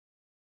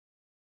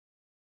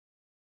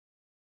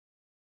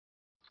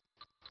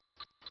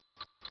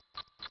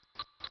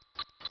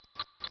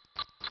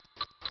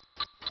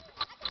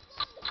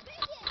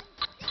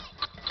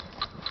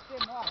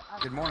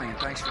Good morning, and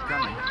thanks for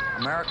coming.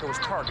 America was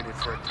targeted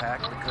for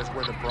attack because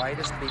we're the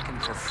brightest beacon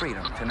for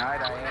freedom.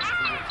 Tonight, I ask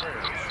for your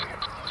prayers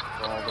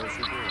for all those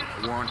who do.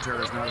 The war on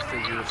terror is not a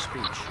figure of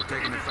speech. We're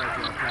taking the fight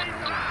to the county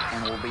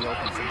and we'll be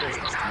open for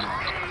business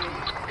tomorrow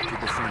to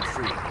defend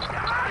freedom.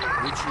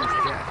 We choose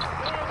death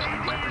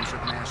and weapons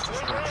of mass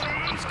destruction.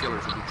 These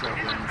killers will be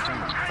trapped where any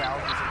found.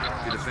 Thousands of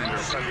lives to defend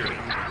our security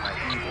by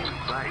evil,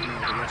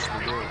 blackmail the rest of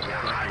the world with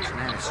weapons and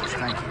menaces.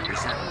 Thank you.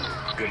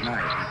 Resentment. Good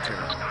night, and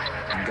terror.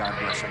 And God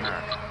bless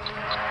America.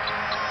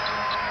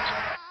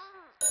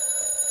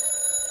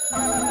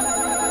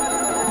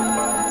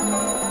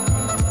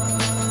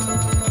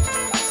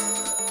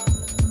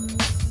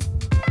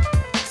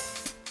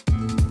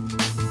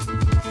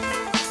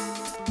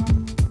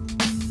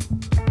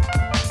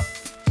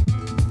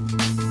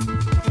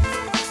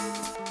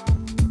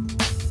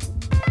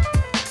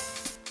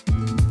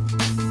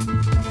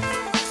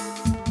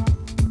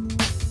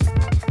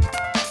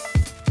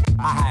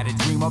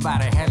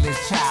 About a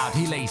headless child,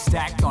 he lay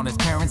stacked on his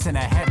parents in a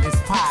headless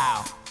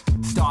pile.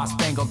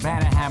 Star-spangled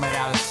banner hammered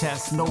out his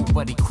chest,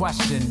 nobody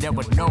questioned, there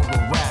were no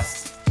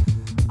arrests.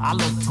 I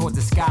looked towards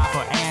the sky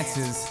for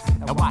answers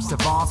and watched the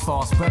bombs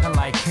fall, spreading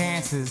like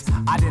cancers.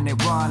 I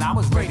didn't run, I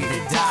was ready to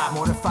die.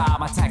 Mortified,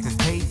 my taxes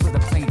paid for the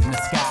planes in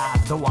the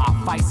sky. Though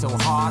I fight so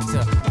hard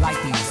to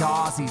light these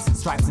stars, these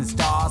stripes and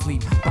stars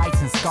leave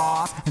bites and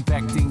scars,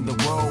 infecting the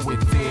world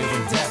with fear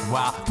and death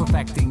while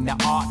perfecting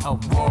the art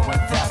of war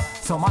and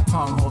theft. So my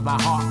tongue holds my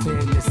heart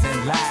fearless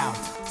and loud,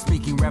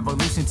 speaking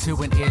revolution to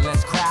an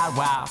earless crowd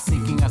while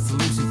seeking a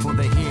solution for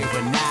the here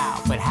and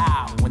now. But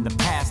how, when the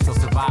past still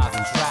survives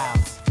in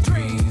shrouds?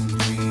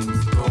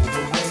 Dreams go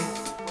away,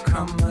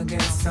 come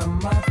again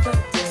some other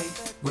day,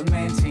 when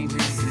man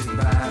changes his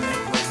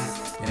violent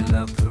ways and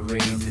love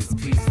parades his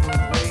peaceful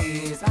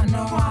ways. I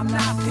know I'm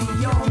not the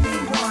only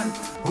one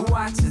who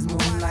watches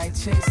moonlight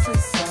chase the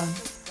sun.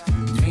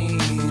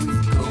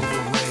 Dreams go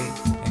away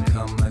and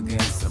come again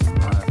some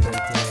other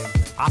day.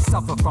 I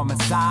suffer from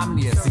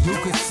insomnia, so you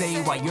could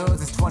say while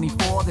yours is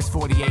 24, there's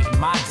 48 in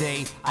my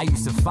day. I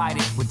used to fight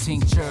it with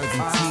tinctures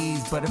and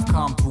teas, but have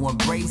come to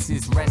embrace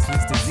this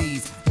restless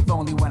disease. If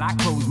only when I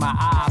close my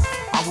eyes,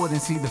 I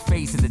wouldn't see the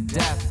face of the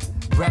death.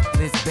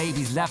 Breathless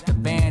babies left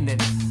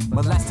abandoned,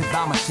 molested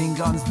by machine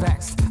guns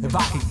vexed. If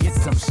I could get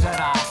some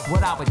shut-eye,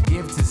 what I would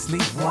give to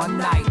sleep one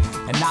night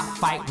and not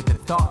fight with the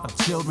thought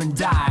of children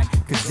dying,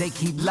 cause they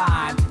keep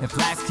lying and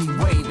flags keep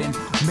waving,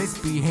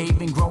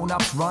 misbehaving.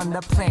 Grown-ups run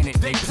the planet,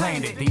 they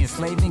planned it. The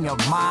enslaving of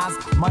minds,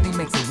 money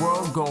makes the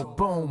world go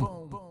boom.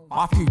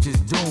 Our future's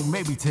doomed,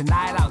 maybe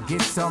tonight I'll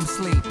get some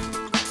sleep,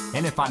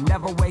 and if I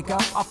never wake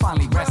up, I'll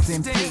finally rest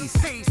in peace.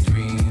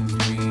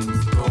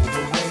 Dreams go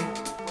away,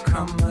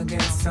 come again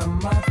some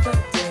other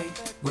day,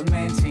 when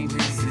man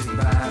changes his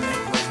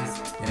violent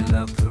ways and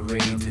love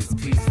parades his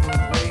peaceful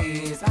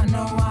ways. I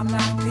know I'm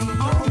not the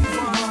only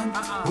one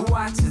who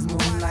watches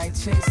moonlight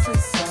chase the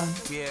sun.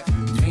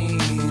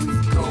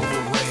 Dreams go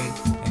away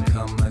and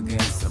come again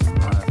some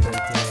other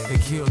day. They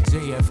killed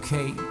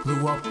JFK,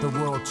 blew up the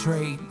world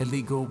trade,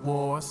 illegal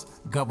wars,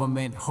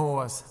 government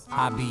whores,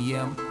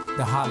 IBM,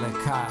 the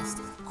Holocaust,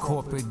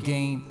 corporate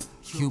gain,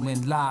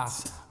 human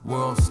loss,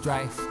 world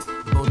strife,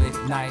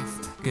 bullet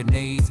knife,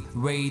 grenades,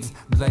 raids,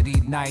 bloody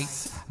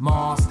nights,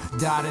 moms,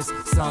 daughters,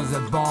 sons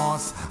of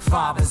bombs,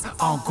 fathers,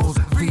 uncles,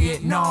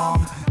 Vietnam,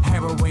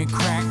 heroin,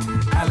 crack,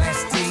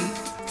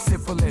 LSD,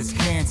 syphilis,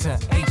 cancer,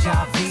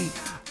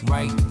 HIV,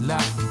 right,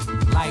 left,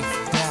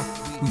 life,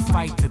 death. We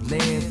fight to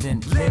live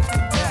and live to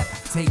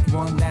death. Take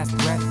one last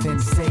breath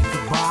and say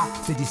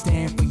goodbye. Did you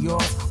stand for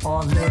yours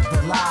or live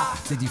the lie?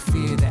 Did you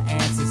fear the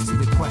answers to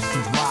the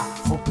questions why?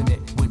 Hoping it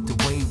went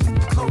away when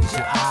you close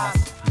your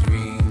eyes.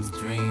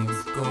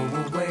 Dreams go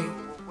away,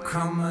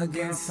 come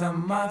again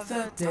some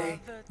other day,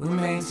 when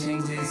man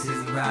changes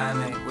his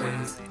violent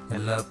ways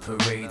and love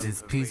parades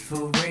his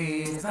peaceful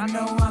rays. I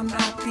know I'm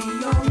not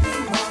the only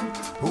one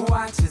who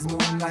watches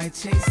moonlight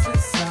chase the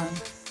sun.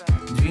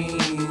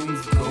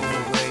 Dreams go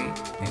away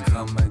and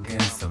come again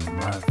some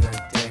other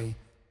day.